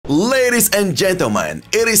Ladies and gentlemen,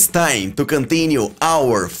 it is time to continue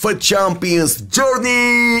our FUT Champions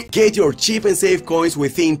journey! Get your cheap and safe coins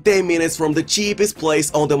within 10 minutes from the cheapest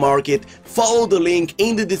place on the market. Follow the link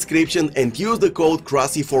in the description and use the code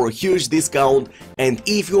CRASSY for a huge discount. And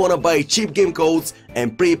if you wanna buy cheap game codes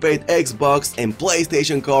and prepaid Xbox and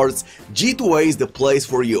PlayStation cards, G2A is the place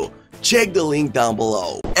for you. Check the link down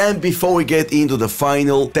below. And before we get into the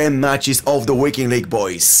final 10 matches of the Weekend League,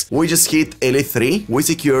 boys, we just hit Elite 3, we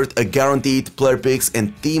secured a guaranteed player picks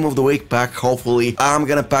and team of the week pack. Hopefully I'm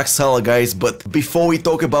gonna pack Salah, guys, but before we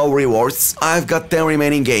talk about rewards, I've got 10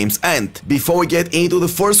 remaining games. And before we get into the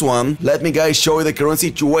first one, let me guys show you the current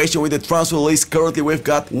situation with the transfer list. Currently we've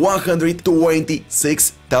got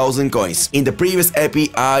 126,000 coins. In the previous epi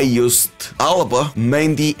I used Alaba,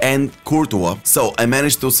 Mendy and Courtois, so I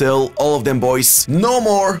managed to sell all of them, boys. No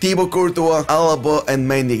more Thibaut Courtois, Alaba and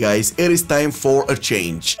Mendy, guys. It is time for a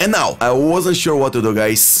change. And now I wasn't sure what to do,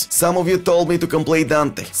 guys. Some of you told me to complete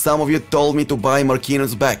Dante, some of you told me to buy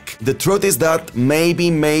Marquinhos back. The truth is that maybe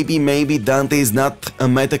Dante is not a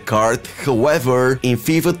meta card. However, in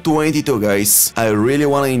FIFA 22, guys, I really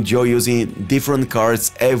want to enjoy using different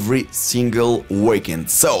cards every single weekend.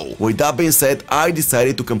 So with that being said, I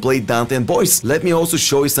decided to complete Dante. And boys, let me also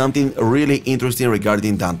show you something really interesting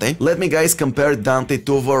regarding Dante. Let me guys compare Dante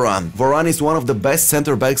to Varane. Varane is one of the best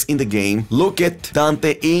center backs in the game. Look at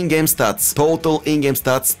Dante in-game stats. Total in-game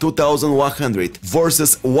stats 2100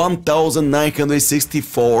 versus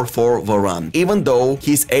 1964 for Varane. Even though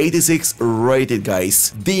he's 86 rated,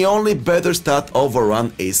 guys, the only better stat of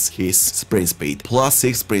Varane is his sprint speed.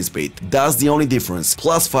 +6 sprint speed. That's the only difference.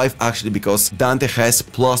 +5 actually, because Dante has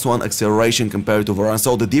 +1 acceleration compared to Varane.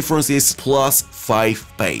 So the difference is +5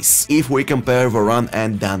 pace if we compare Varane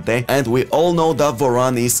and Dante. And we all know that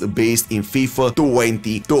Varane is a beast in FIFA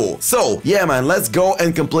 22. So yeah, man, let's go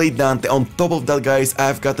and complete Dante. On top of that, guys,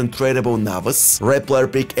 I've got untradeable Navas, red player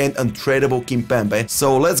pick and untradeable Kimpembe.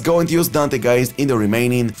 So let's go and use Dante, guys, in the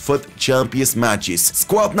remaining FUT Champions matches.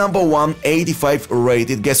 Squad number 1, 85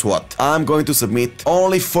 rated. Guess what? I'm going to submit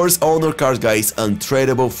only first owner cards, guys,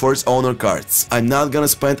 untradeable first owner cards. I'm not gonna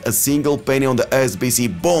spend a single penny on the SBC.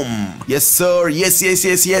 Boom! Yes sir, yes.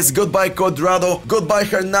 Goodbye Cuadrado, goodbye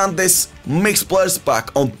Hernandez. Mixed players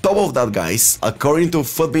pack. On top of that, guys, according to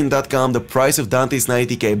footbin.com, the price of Dante is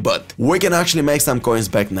 90k, but we can actually make some coins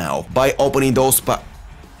back now by opening those packs.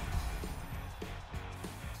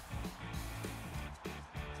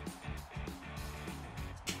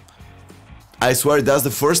 I swear that's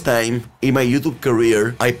the first time in my YouTube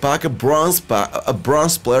career I pack a bronze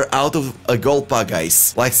player out of a gold pack,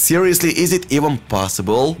 guys. Like, seriously, is it even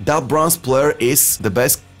possible? That bronze player is the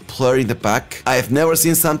best player in the pack. I have never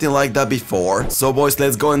seen something like that before. So boys,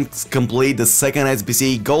 let's go and complete the second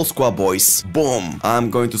SBC gold squad, boys. Boom! I'm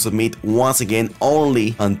going to submit once again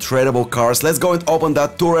only untradeable cards. Let's go and open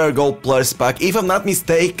that 2 rare gold players pack. If I'm not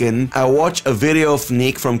mistaken, I watched a video of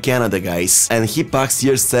Nick from Canada, guys, and he packs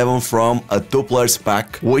tier 7 from a 2 players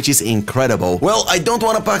pack, which is incredible. Well, I don't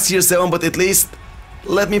want to pack tier 7, but at least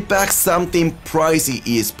let me pack something pricey,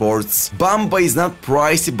 esports. Bamba is not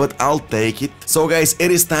pricey, but I'll take it. So guys, it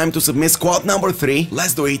is time to submit squad number 3.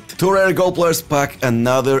 Let's do it. 2 rare gold players pack,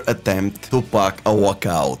 another attempt to pack a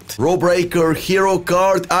walkout. Rulebreaker, hero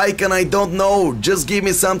card, icon, I don't know. Just give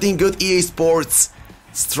me something good, EA Sports.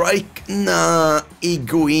 Strike? Nah,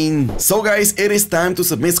 Iguin. So guys, it is time to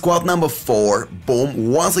submit squad number 4.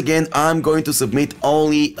 Boom. Once again, I'm going to submit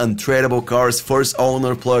only untradeable cards, first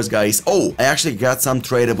owner players, guys. Oh, I actually got some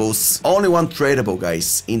tradables. Only one tradable,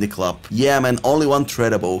 guys, in the club. Yeah, man, only one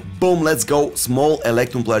tradable. Boom, let's go. Small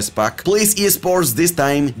Electrum players pack. Please, esports, this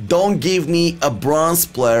time, don't give me a bronze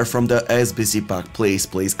player from the SBC pack. Please,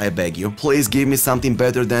 I beg you. Please give me something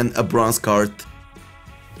better than a bronze card.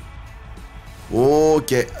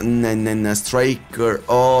 Okay, striker.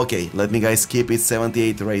 Okay, let me guys keep it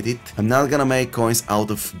 78 rated. I'm not gonna make coins out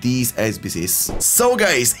of these SBCs. So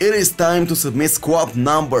guys, it is time to submit squad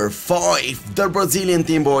number 5, the Brazilian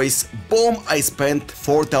team, boys. Boom, I spent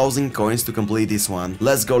 4,000 coins to complete this one.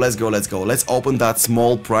 Let's go. Let's open that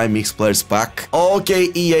small prime mixed players pack.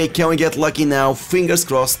 Okay, EA, can we get lucky now? Fingers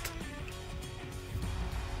crossed.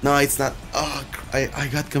 No, it's not. Oh, I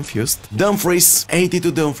got confused. Dumfries,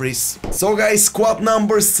 82 Dumfries. So guys, squad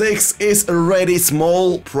number 6 is ready.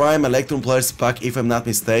 Small prime Electrum players pack, if I'm not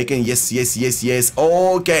mistaken. Yes.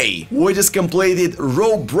 Okay, we just completed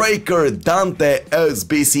Rulebreaker Dante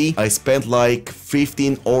SBC. I spent like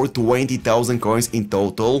 15 or 20,000 coins in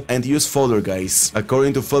total and use fodder, guys.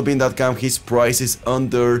 According to footbin.com, his price is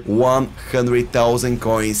under 100,000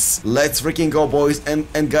 coins. Let's freaking go, boys. And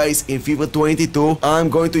guys, in FIFA 22, I'm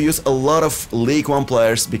going to use a lot of League 1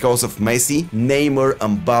 players because of Messi, Neymar,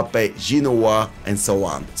 Mbappe, Ginoa, and so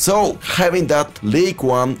on. So, having that League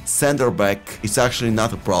 1 center back is actually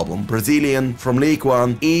not a problem. Brazilian from League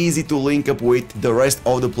 1, easy to link up with the rest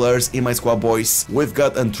of the players in my squad, boys. We've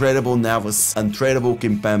got untradeable Navas, untradeable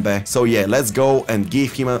Kimpembe. So yeah, let's go and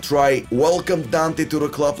give him a try. Welcome Dante to the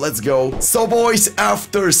club, let's go. So boys,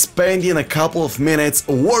 after spending a couple of minutes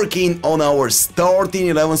working on our starting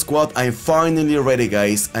 11 squad, I'm finally ready,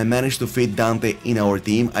 guys. I managed to fit Dante in our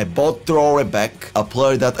team. I bought Traore back, a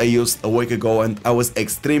player that I used a week ago, and I was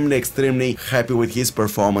extremely happy with his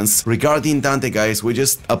performance. Regarding Dante, guys, we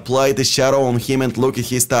just applied the shadow on him and look at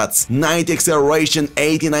his stats. 90 acceleration,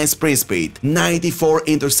 89 sprint speed, 94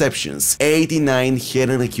 interceptions, 89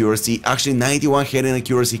 heading accuracy, actually 91 heading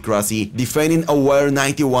accuracy, crazy, defending aware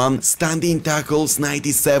 91, standing tackles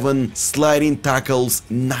 97, sliding tackles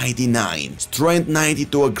 99, strength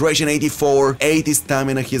 92, aggression 84, 80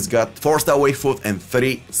 stamina he's got, 4-star wave foot and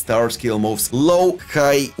 3-star skill moves, low,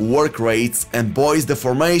 high work rates, and boys, the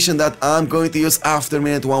formation that I'm going to use after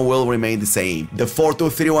minute 1 will remain the same. The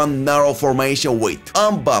 4-2-3-1 narrow formation with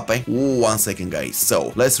Mbappe. 1 second, guys.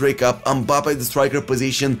 So let's recap. Mbappe the striker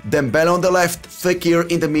position, Dembele on the left, Fekir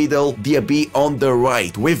in the middle, Diaby on the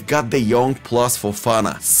right. We've got De Jong plus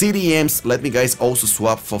Fofana. CDMs, let me guys also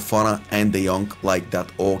swap Fofana and De Jong like that.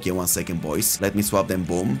 Okay, 1 second, boys. Let me swap them,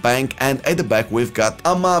 boom, bang. And at the back we've got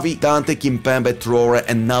Amavi, Dante, Kimpembe, Traore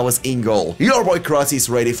and Navas in goal. Your boy Krasi is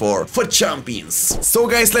ready for champions. So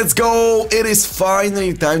guys, let's go. It is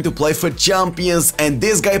finally time to play for champions, and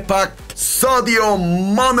this guy packed Sadio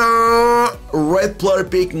Mane, red player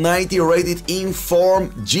pick, 90 rated in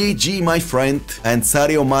form. GG, my friend. And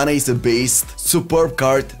Sadio Mane is a beast. Superb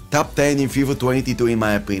card, top 10 in FIFA 22 in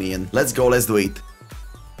my opinion. Let's go, let's do it.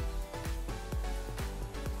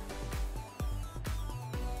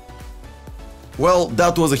 Well,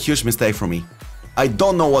 that was a huge mistake for me. I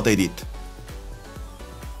don't know what I did.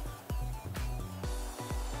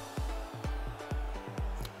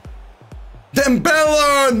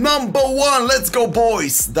 Dembele, number 1, let's go,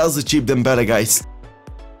 boys. That's a cheap Dembele, guys.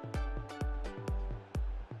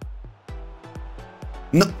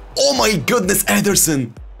 No, oh my goodness,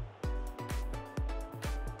 Ederson.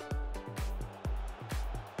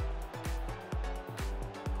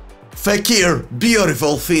 Fekir,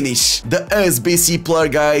 beautiful finish. The SBC player,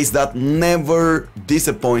 guys, that never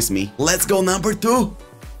disappoints me. Let's go, number 2.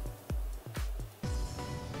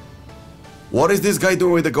 What is this guy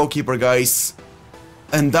doing with the goalkeeper, guys?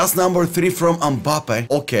 And that's number 3 from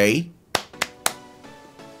Mbappe. Okay.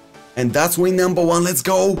 And that's win number 1, let's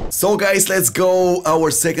go. So guys, let's go.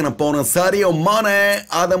 Our second opponent, Sadio Mane.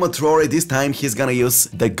 Adama Traore, this time he's gonna use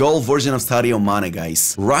the gold version of Sadio Mane,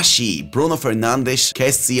 guys. Rashi, Bruno Fernandes,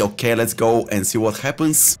 Kessie. Okay, let's go and see what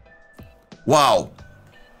happens. Wow.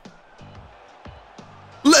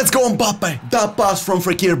 Let's go, Mbappe. That pass from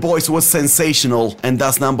Fekir, boys, was sensational. And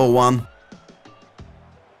that's number 1.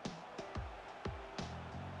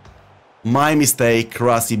 My mistake,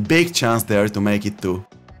 Krasi, big chance there to make it 2.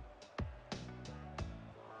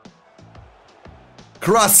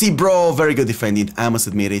 Krasi, bro, very good defending, I must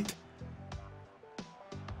admit it.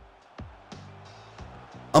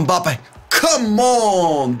 Mbappe, come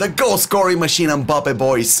on! The goal scoring machine Mbappe,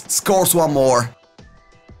 boys, scores 1 more.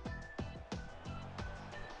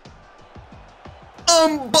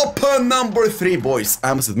 Mbappe number 3, boys.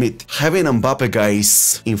 I must admit, having Mbappe,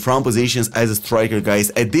 guys, in front positions as a striker, guys,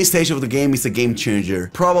 at this stage of the game is a game changer.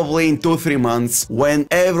 Probably in 2-3 months, when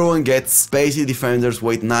everyone gets spacey defenders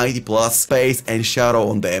with 90 plus space and shadow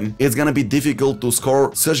on them, it's gonna be difficult to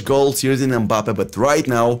score such goals using Mbappe, but right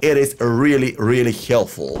now it is really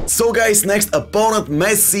helpful. So guys, next opponent,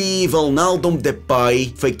 Messi, Wijnaldum,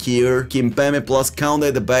 Depay, Fekir, Kimpembe plus Koundé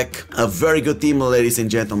at the back. A very good team, ladies and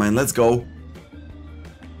gentlemen. Let's go.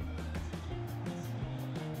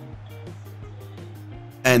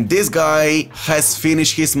 And this guy has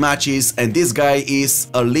finished his matches, and this guy is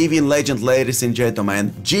a living legend, ladies and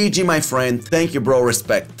gentlemen. GG, my friend. Thank you, bro.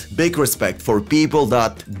 Respect. Big respect for people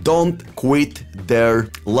that don't quit their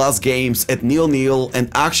last games at 0-0 and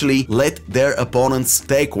actually let their opponents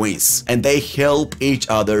take wins, and they help each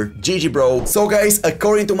other. GG, bro. So guys,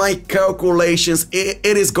 according to my calculations, it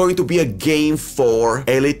is going to be a game for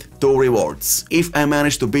Elite 2 rewards. If I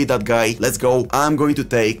manage to beat that guy, let's go. I'm going to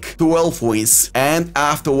take 12 wins, and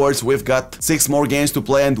afterwards we've got 6 more games to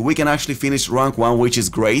play and we can actually finish rank 1, which is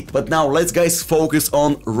great. But now let's guys focus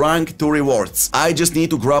on rank 2 rewards. I just need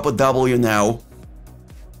to grab a W now.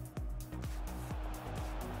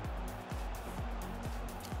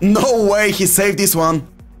 No way, he saved this one.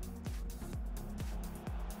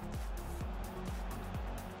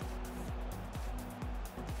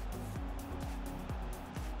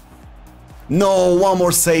 No, one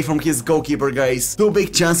more save from his goalkeeper, guys. Two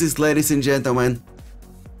big chances, ladies and gentlemen.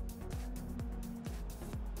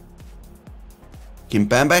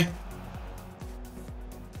 Kimpembe.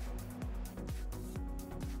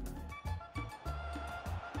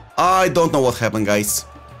 I don't know what happened, guys.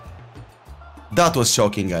 That was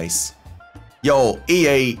shocking, guys. Yo,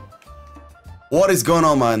 EA. What is going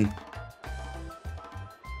on, man?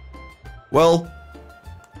 Well...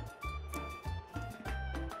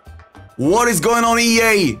 What is going on,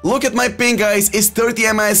 EA? Look at my ping, guys. It's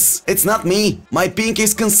 30 ms. It's not me. My ping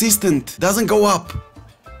is consistent. Doesn't go up.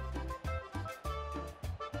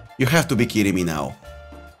 You have to be kidding me now.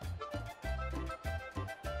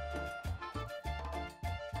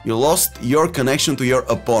 You lost your connection to your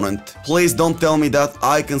opponent. Please don't tell me that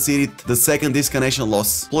I conceded the second disconnection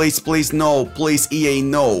loss. Please, please, no. Please, EA,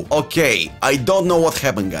 no. Okay, I don't know what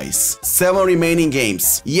happened, guys. 7 remaining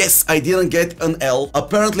games. Yes, I didn't get an L.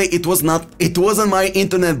 Apparently, it wasn't my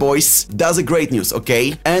internet, boys. That's a great news,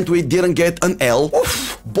 okay? And we didn't get an L.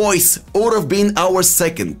 Oof, boys, would have been our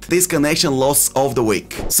second disconnection loss of the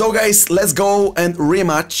week. So, guys, let's go and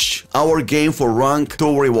rematch our game for rank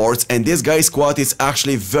 2 rewards. And this guy's squad is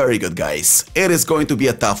actually very good, guys. It is going to be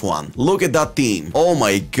a tough one. Look at that team. Oh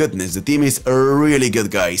my goodness, the team is really good,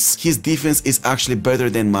 guys. His defense is actually better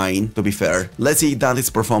than mine, to be fair. Let's see Dante's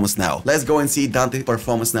performance now. Let's go and see Dante's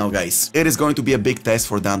performance now, guys. It is going to be a big test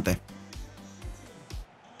for Dante.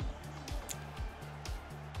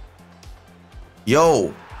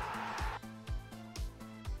 Yo.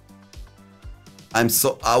 I'm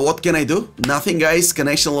so... what can I do? Nothing, guys.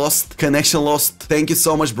 Connection lost. Connection lost. Thank you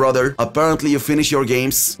so much, brother. Apparently, you finished your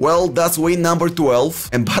games. Well, that's win number 12.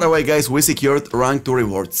 And by the way, guys, we secured rank 2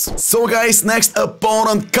 rewards. So, guys, next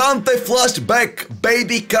opponent, Kante flashback.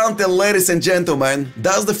 Baby Kante, ladies and gentlemen.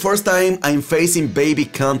 That's the first time I'm facing Baby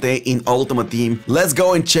Kante in Ultimate Team. Let's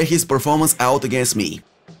go and check his performance out against me.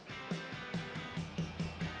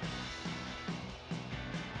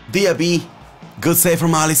 Diaby. Good save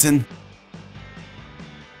from Alisson.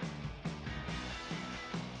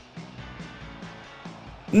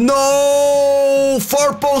 No!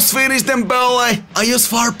 Far post finished Dembele! I use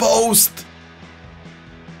far post!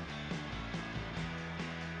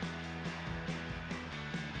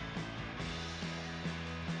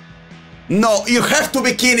 No, you have to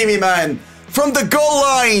be kidding me, man! From the goal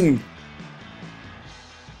line!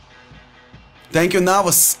 Thank you,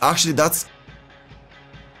 Navas. Actually, that's...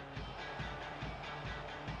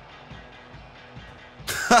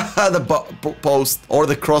 the post or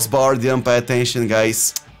the crossbar, didn't pay attention,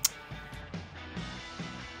 guys.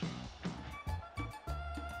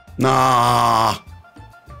 Nah.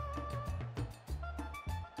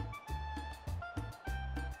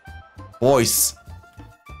 Boys.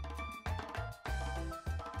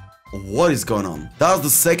 What is going on? That's the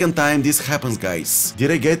second time this happens, guys.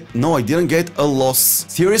 Did I get... No, I didn't get a loss.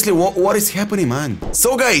 Seriously, what is happening, man?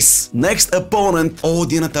 So, guys, next opponent... Oh,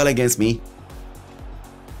 Di Natale against me.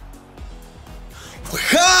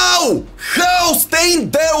 How? How?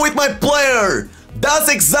 Staying there with my player! That's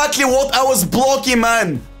exactly what I was blocking,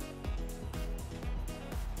 man!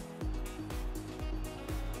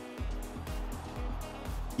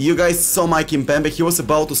 You guys saw my Kimpembe, he was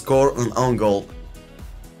about to score an own goal.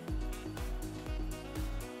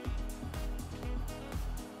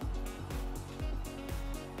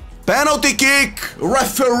 Penalty kick!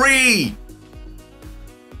 Referee!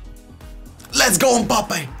 Let's go,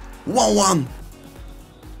 Mbappe! 1-1.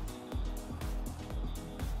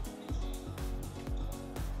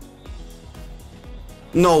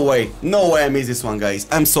 No way I missed this one, guys.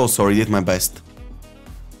 I'm so sorry, did my best.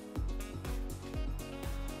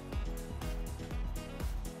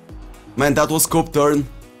 Man, that was scoop turn.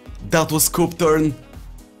 That was scoop turn.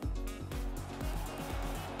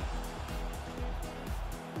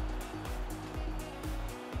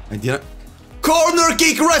 I didn't... Corner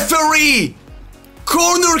kick, referee!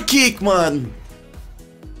 Corner kick, man!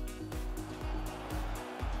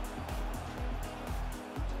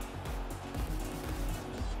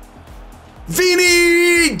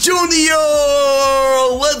 Vini Junior!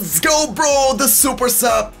 Let's go, bro! The super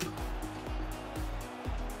sub!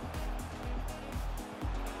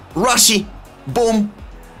 Rashi! Boom!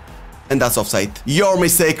 And that's offside. Your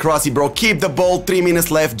mistake, Rossi, bro. Keep the ball, 3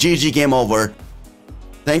 minutes left. GG, game over.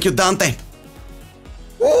 Thank you, Dante.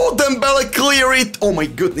 Oh, Dembele clear it. Oh my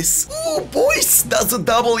goodness. Oh, boys, that's a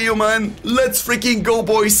W, man. Let's freaking go,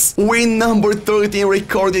 boys. Win number 13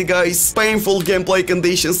 recorded, guys. Painful gameplay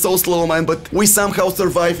conditions, so slow, man, but we somehow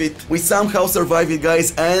survive it. We somehow survive it,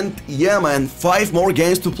 guys. And yeah, man, 5 more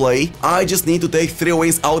games to play. I just need to take 3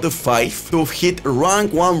 wins out of 5 to hit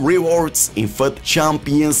rank 1 rewards in FUT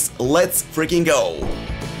Champions. Let's freaking go.